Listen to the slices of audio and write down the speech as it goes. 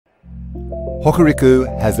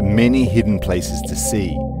Hokuriku has many hidden places to see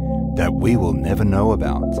that we will never know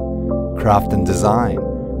about. Craft and design,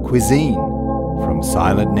 cuisine, from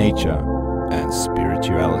silent nature and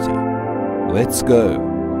spirituality. Let's go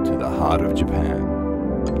to the heart of Japan.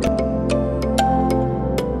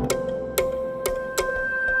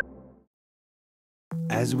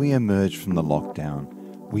 As we emerge from the lockdown,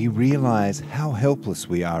 we realize how helpless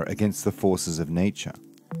we are against the forces of nature.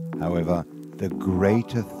 However, the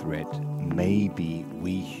greater threat may be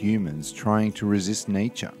we humans trying to resist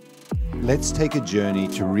nature. Let's take a journey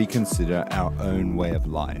to reconsider our own way of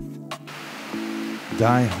life.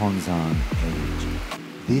 Daihonzan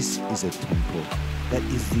Eiheiji. This is a temple that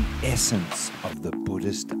is the essence of the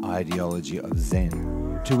Buddhist ideology of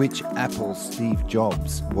Zen, to which Apple Steve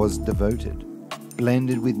Jobs was devoted.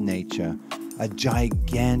 Blended with nature, a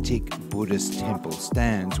gigantic Buddhist temple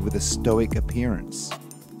stands with a stoic appearance.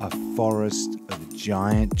 A forest of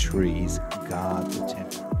giant trees guard the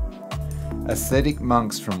temple. Ascetic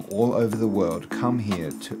monks from all over the world come here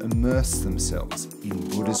to immerse themselves in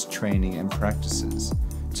Buddhist training and practices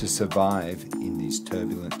to survive in these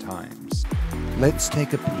turbulent times. Let's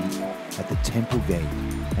take a peek at the temple gate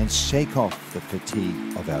and shake off the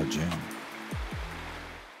fatigue of our journey.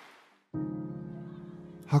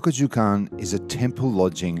 Hakujukan is a temple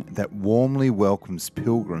lodging that warmly welcomes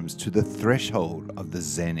pilgrims to the threshold of the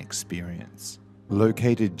Zen experience.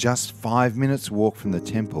 Located just 5 minutes walk from the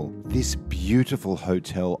temple, this beautiful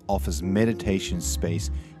hotel offers meditation space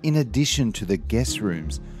in addition to the guest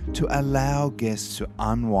rooms to allow guests to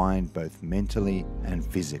unwind both mentally and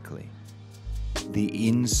physically. The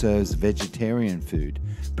inn serves vegetarian food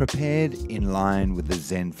prepared in line with the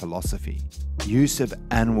Zen philosophy. Use of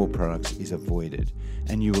animal products is avoided,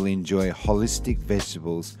 and you will enjoy holistic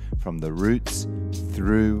vegetables from the roots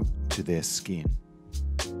through to their skin.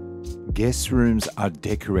 Guest rooms are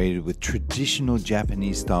decorated with traditional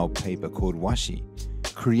Japanese-style paper called washi,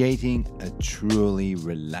 creating a truly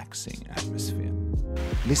relaxing atmosphere.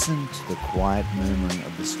 Listen to the quiet murmuring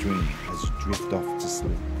of the stream as you drift off to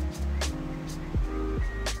sleep.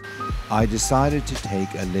 I decided to take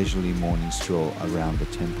a leisurely morning stroll around the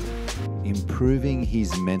temple. Improving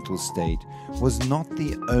his mental state was not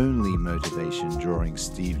the only motivation drawing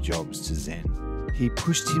Steve Jobs to Zen. He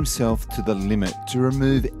pushed himself to the limit to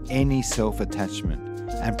remove any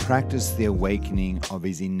self-attachment and practice the awakening of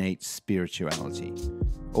his innate spirituality,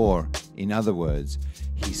 or, in other words,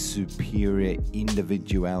 his superior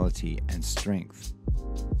individuality and strength.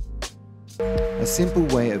 A simple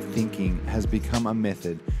way of thinking has become a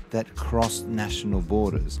method that crossed national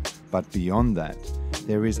borders, but beyond that,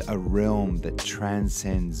 there is a realm that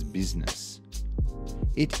transcends business.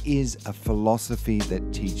 It is a philosophy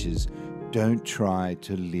that teaches, don't try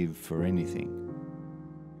to live for anything.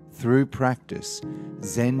 Through practice,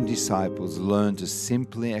 Zen disciples learn to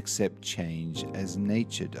simply accept change as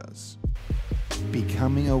nature does.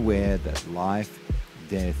 Becoming aware that life,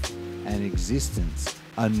 death, and existence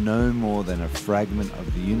are no more than a fragment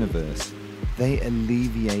of the universe, they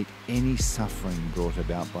alleviate any suffering brought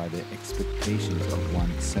about by their expectations of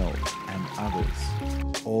oneself and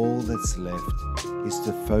others. All that's left is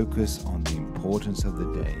to focus on the importance of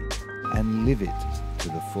the day and live it to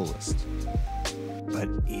the fullest. But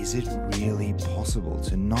is it really possible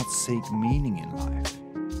to not seek meaning in life?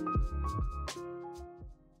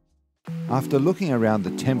 After looking around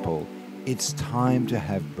the temple, it's time to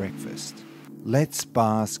have breakfast. Let's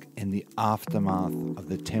bask in the aftermath of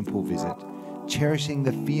the temple visit, cherishing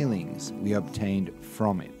the feelings we obtained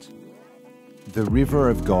from it. The River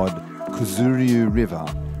of God, Kuzuryu River,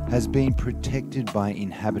 has been protected by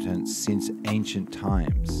inhabitants since ancient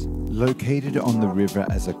times. Located on the river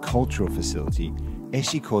as a cultural facility,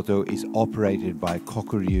 Eshikoto is operated by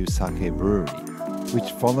Kokuryu Sake Brewery,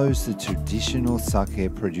 which follows the traditional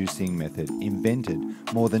sake producing method invented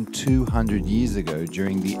more than 200 years ago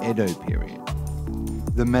during the Edo period.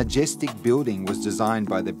 The majestic building was designed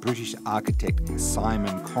by the British architect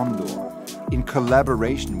Simon Condor in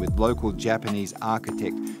collaboration with local Japanese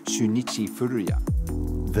architect Shunichi Furuya.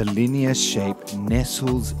 The linear shape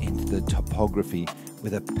nestles into the topography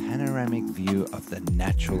with a panoramic view of the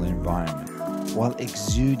natural environment while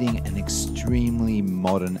exuding an extremely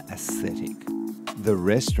modern aesthetic. The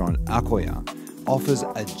restaurant Akoya offers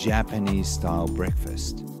a Japanese-style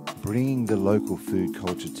breakfast. Bringing the local food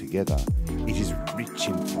culture together, it is rich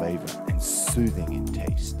in flavor and soothing in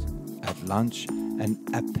taste. At lunch, an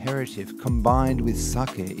aperitif combined with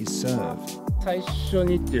sake is served. 最初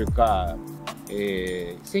にっていうか、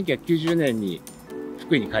1990年に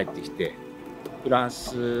福井に帰ってきて、フラン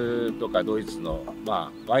スとかドイツの、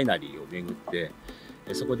ワイナリーを巡って、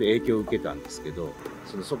そこで影響を受けたんですけど、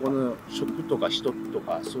そこの食とか人と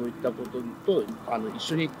かそういったことと一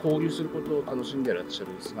緒に交流することを楽しんでいらっしゃ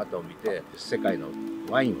る姿を見て、世界の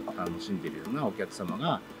ワインを楽しんでいるようなお客様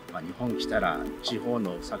が、日本来たら地方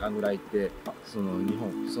の酒蔵行ってその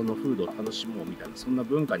フードを楽しもうみたいな、そんな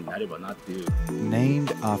文化になればなっていう。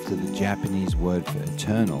 Named after the Japanese word for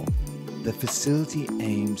eternal, the facility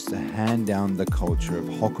aims to hand down the culture of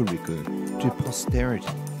Hokuriku to posterity,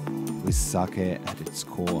 with sake at its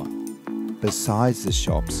core. Besides the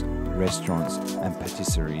shops, restaurants, and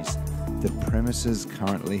patisseries, the premises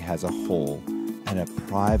currently has a hall and a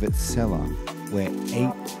private cellar where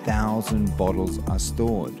 8,000 bottles are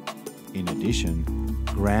stored. In addition,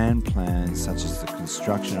 grand plans such as the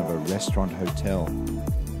construction of a restaurant hotel,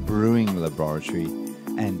 brewing laboratory,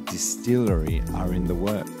 and distillery are in the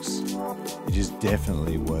works. It is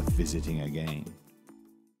definitely worth visiting again.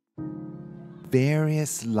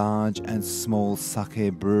 Various large and small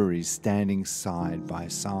sake breweries standing side by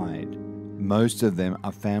side. Most of them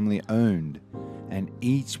are family owned, and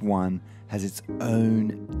each one has its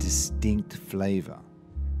own distinct flavor.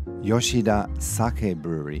 Yoshida Sake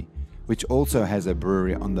Brewery, which also has a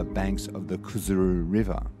brewery on the banks of the Kuzuru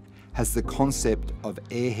River, has the concept of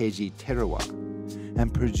Eiheiji terroir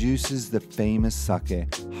and produces the famous sake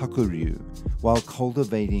Hakuryu while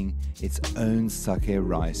cultivating its own sake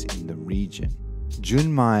rice in the region.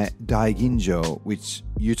 Junmai Daiginjo, which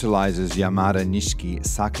utilizes Yamada Nishiki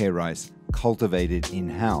sake rice cultivated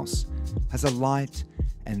in-house, has a light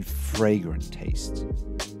and fragrant taste.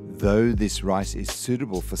 Though this rice is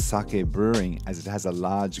suitable for sake brewing as it has a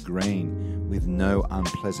large grain with no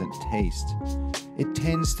unpleasant taste, it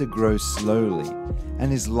tends to grow slowly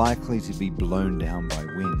and is likely to be blown down by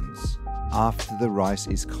winds. After the rice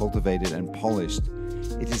is cultivated and polished,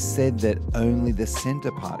 it is said that only the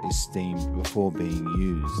center part is steamed before being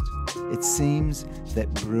used. It seems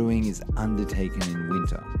that brewing is undertaken in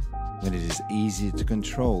winter, when it is easier to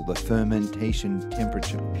control the fermentation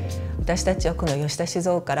temperature. 私たちはこの吉田酒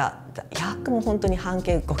造から約もう本当に半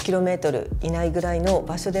径 5km 以内ぐらいの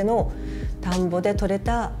場所での田んぼで採れ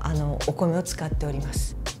たお米を使っておりま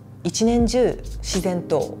す。一年中自然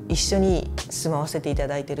と一緒に住まわせていた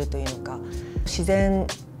だいているというのか、自然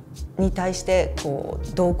に対して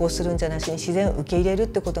同行するんじゃなしに自然を受け入れるっ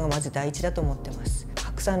てことがまず第一だと思ってます。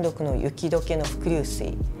白山緑の雪解けの伏流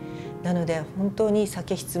水なので、本当に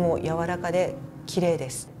酒質も柔らかで綺麗で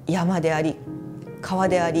す。山であり川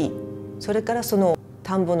であり、それからその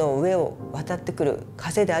田んぼの上を渡ってくる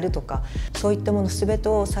風であるとか、そういったもの全て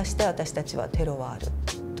を指して私たちはテロワール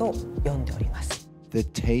と呼んでおります。The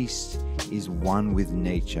taste is one with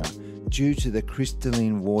nature due to the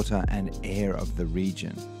crystalline water and air of the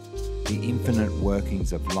region, the infinite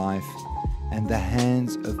workings of life, and the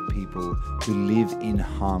hands of people who live in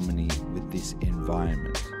harmony with this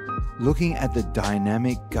environment. Looking at the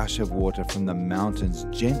dynamic gush of water from the mountains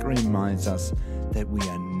gently reminds us that we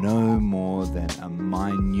are no more than a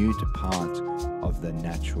minute part of the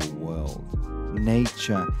natural world.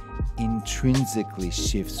 Nature intrinsically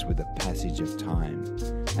shifts with the passage of time,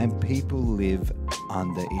 and people live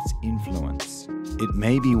under its influence. It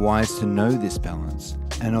may be wise to know this balance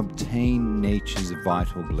and obtain nature's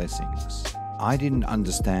vital blessings. I didn't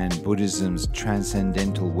understand Buddhism's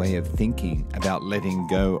transcendental way of thinking about letting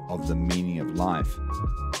go of the meaning of life,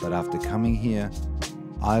 but after coming here,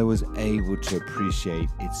 I was able to appreciate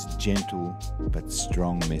its gentle but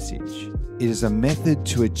strong message. It is a method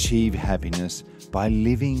to achieve happiness by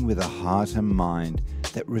living with a heart and mind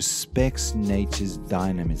that respects nature's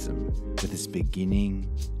dynamism with its beginning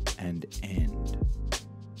and end.